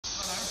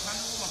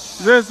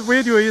This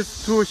video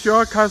is to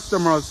show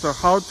customers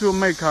how to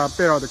make a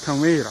build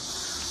conveyor.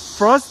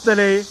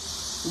 Firstly,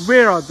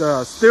 weld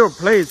the steel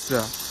plates.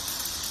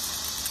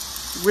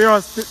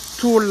 Weld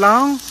two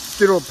long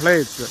steel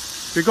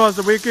plates because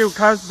we give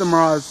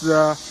customers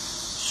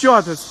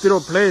short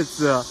steel plates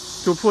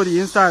to put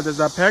inside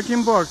the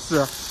packing box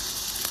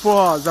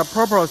for the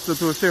purpose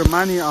to save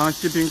money on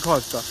shipping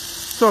costs.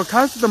 So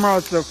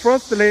customers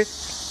firstly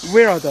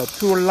weld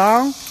two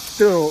long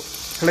steel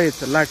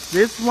plates like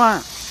this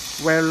one,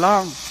 very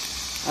long,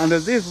 and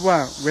this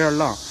one very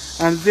long,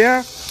 and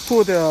there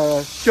put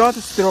short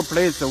steel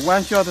plates,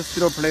 one short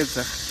steel plate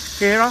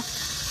here,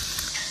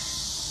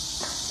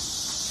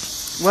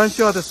 one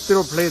short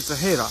steel plate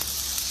here.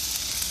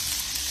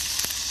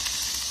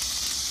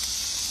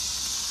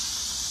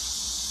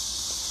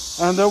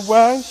 And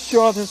one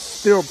short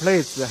steel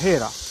plate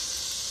here.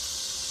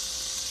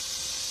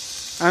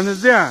 And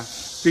then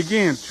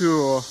begin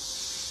to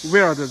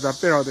weld the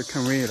build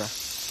conveyor.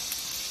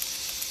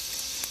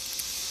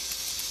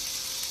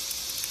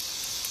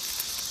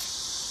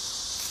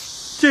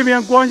这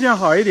边光线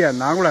好一点，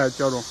拿过来，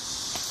焦总。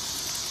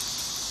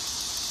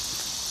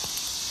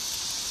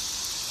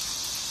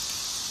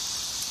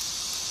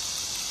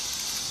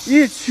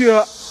Each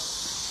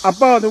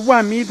about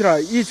 1 meter,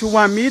 each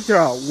 1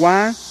 meter,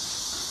 one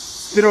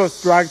steel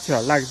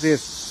structure like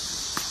this.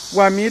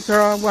 1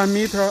 meter, 1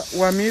 meter,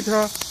 1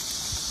 meter,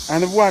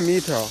 and 1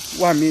 meter,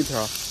 1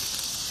 meter.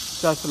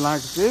 Just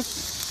like this.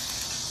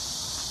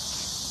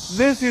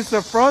 This is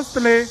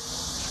firstly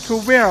to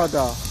weld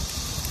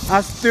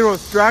a steel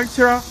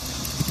structure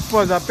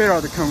for the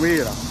build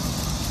conveyor.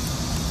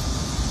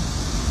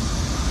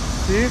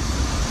 See?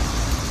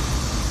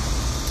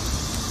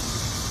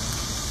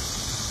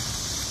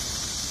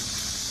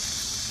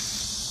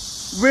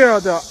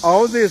 Weld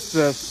all these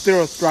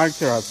steel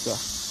structures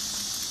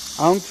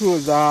onto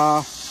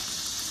the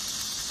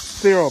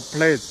steel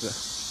plates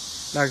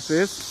like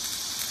this.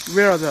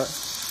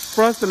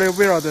 Firstly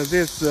weld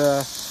these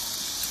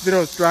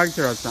steel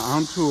structures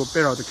onto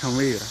build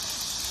conveyor.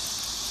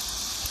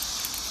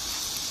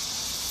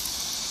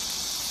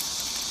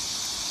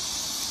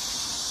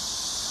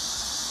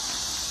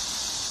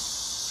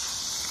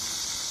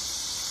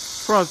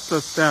 First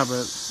step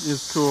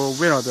is to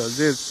weld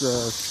this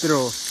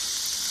steel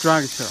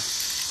structure.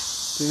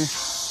 See?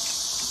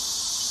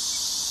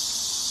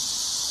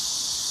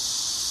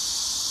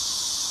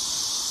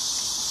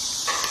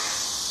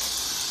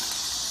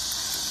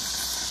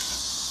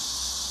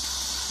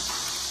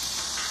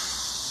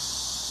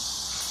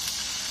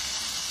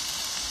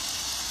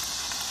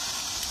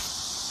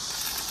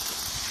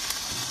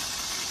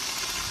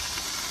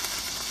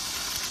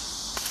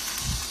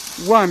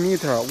 One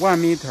meter,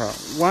 1 meter,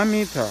 1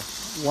 meter,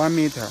 1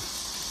 meter.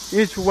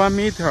 Each 1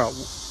 meter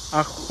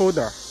a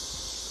holder.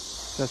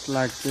 Just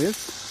like this.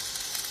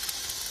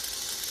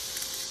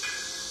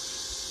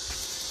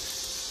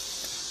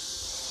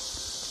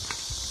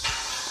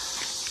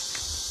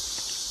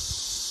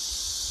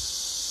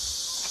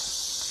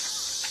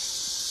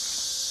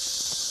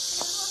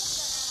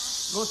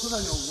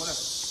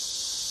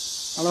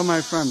 Hello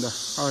my friend,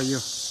 how are you?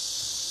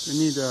 You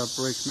need a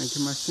brick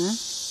making machine?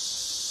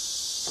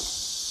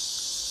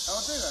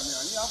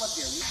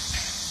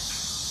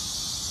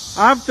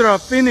 After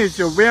finish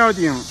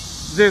welding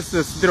this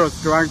steel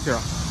structure,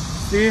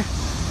 see,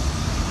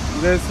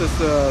 this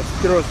is a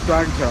steel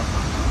structure,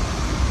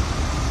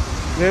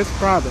 this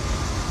part,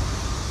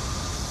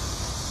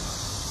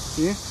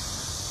 see,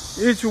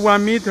 each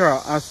 1 meter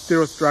a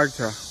steel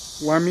structure,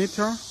 1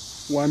 meter,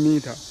 1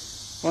 meter,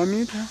 1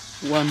 meter,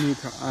 1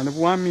 meter, and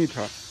 1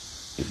 meter.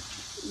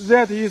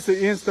 That is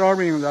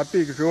installing the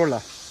big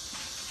roller.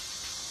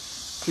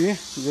 See,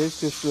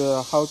 this is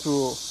how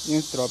to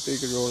install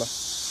big roller.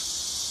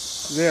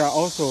 They are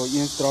also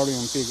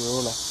installing big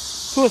roller.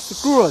 2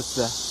 screws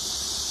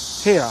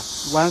here,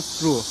 1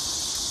 screw.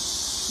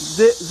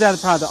 That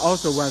part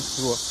also 1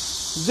 screw.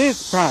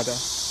 This part,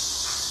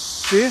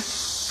 see,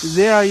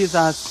 there is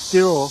a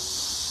steel,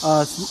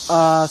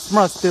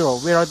 small steel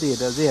welded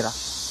there,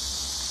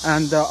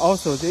 and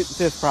also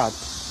this part,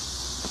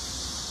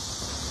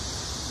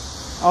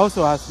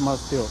 also a small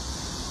steel.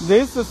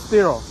 This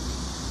steel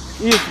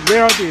is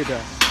welded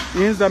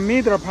in the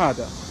middle part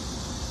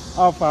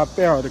of a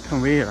build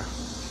conveyor.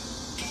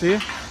 See?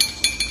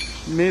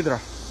 Middle.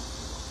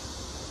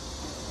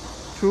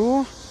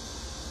 2.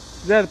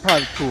 That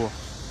part 2.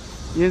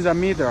 In the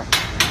middle.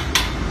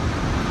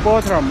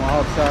 Bottom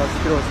of the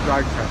steel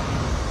structure.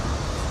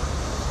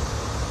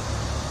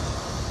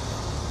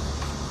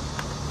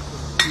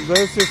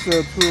 This is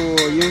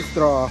to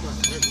install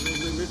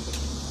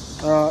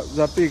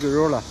the big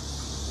roller.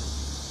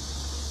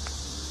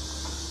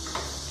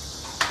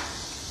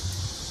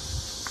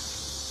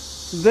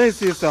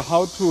 This is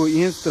how to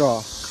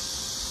install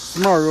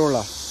small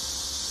roller.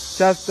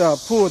 Just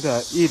put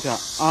it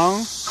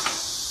on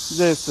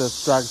this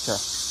structure.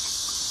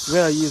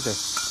 Very easy.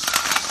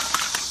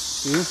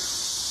 See?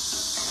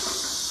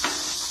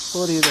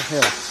 Put it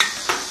here.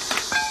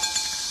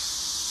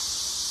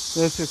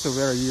 This is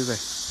very easy.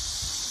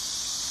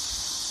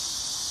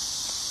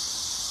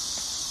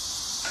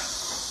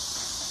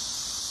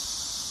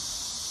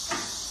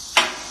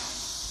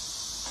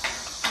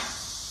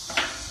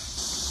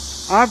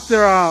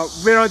 After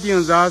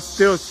welding the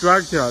steel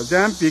structure,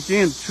 then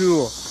begin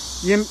to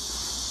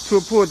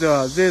put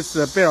this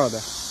build.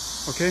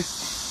 Okay,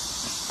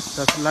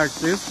 just like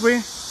this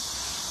way.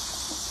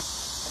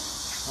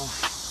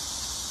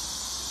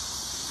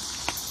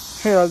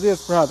 Here,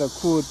 this part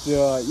could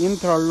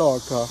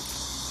interlock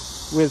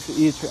with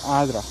each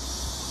other,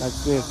 like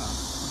this.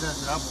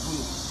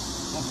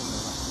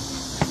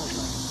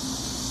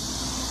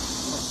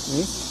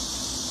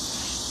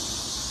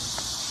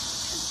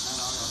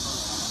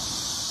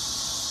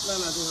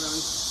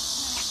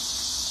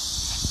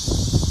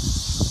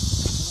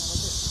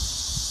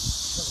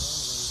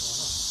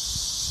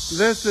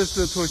 This is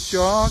to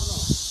show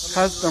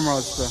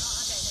customers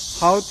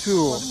how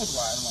to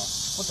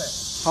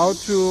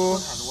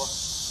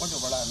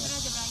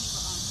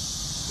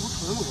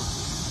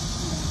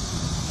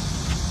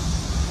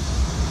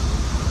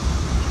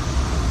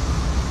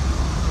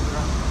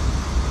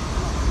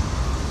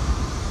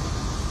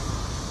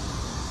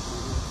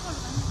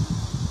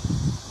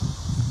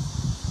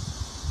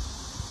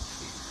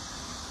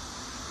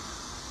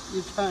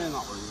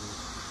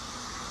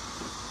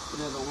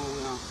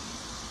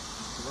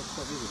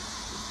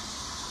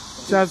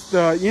just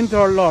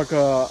interlock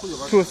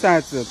two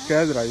sides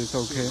together is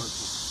okay,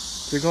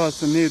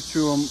 because need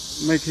to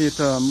make it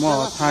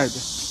more tight.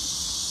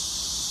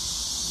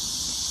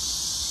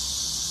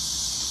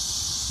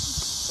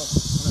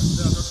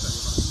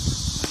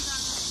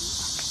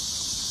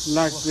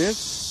 Like this,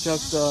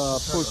 just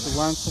push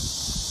once.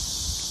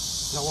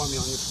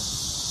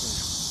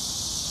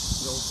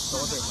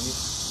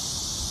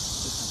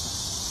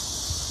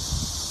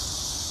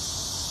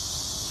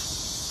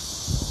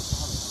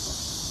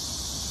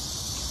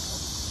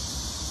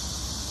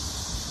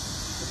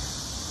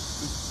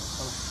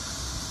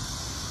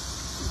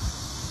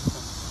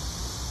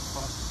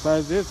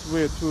 By this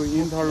way to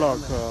interlock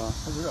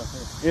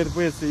it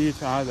with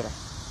each other.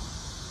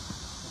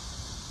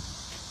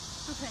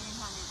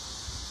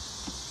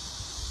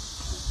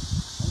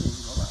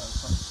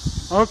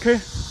 Okay,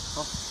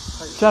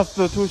 just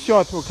to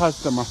show to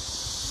customer.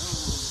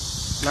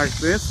 Like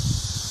this,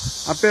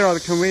 a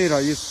build conveyor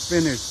is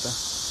finished.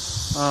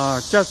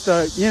 Just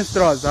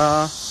install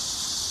the,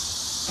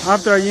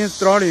 after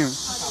installing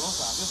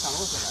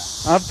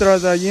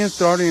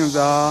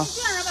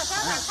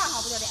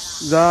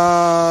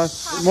the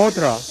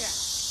motor,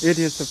 it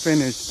is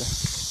finished.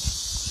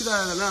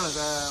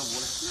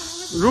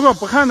 如果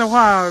不看的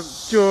话，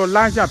就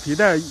拉下皮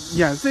带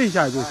演示一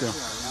下就行。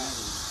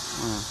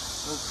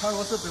穿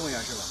螺丝不用演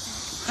示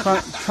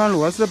了。穿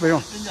螺丝不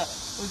用。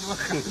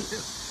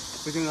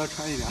不行，要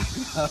穿一点。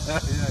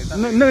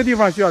那个地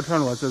方需要穿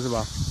螺丝是吧？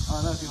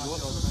啊，那地方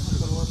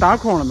打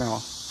孔了没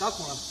有？打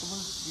孔了，这不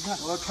是？你看，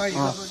我要穿一个，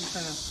你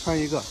看看，穿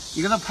一个，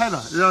你给他拍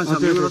着，让小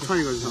明给他穿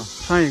一个就行。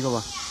穿一个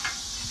吧。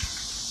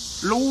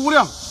楼无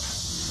量。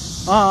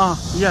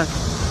Yes.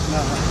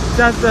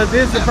 Just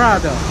this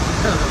part.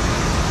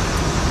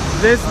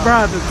 This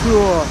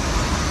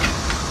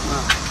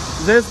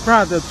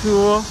part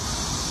to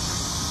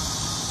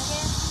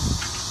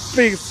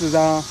fix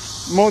the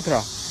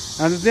motor,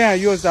 and then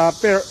use a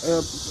build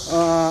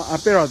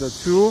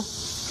to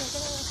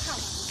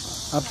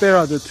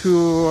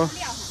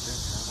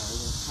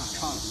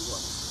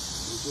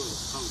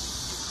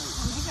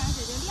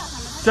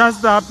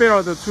just a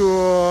build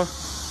to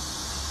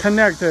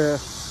connect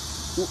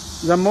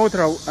the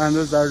motor and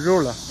the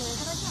roller.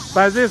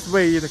 By this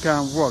way it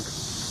can work.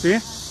 See?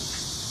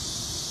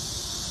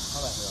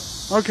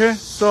 Okay,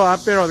 so a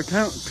build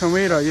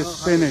conveyor is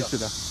finished.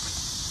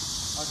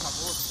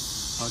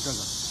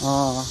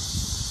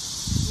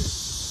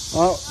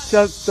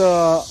 Just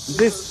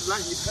this.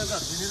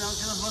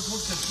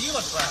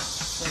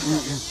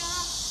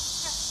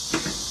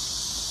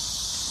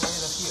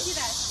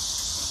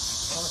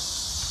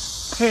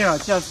 Here,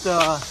 just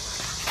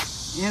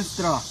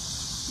install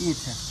it.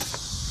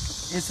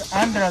 It's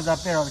under the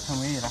build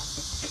conveyor.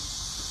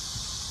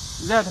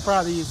 That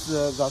part is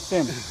the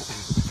same.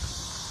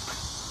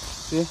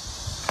 See?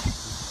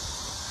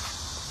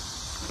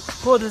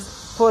 Put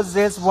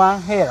this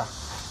one here.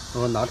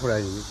 我拿出来，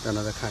你让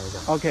他再看一下。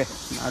Okay,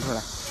 拿出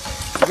来。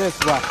This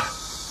one.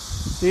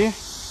 See?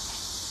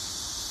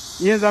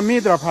 In the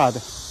middle part.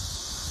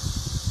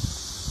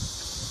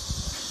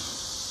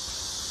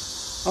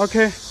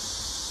 Okay.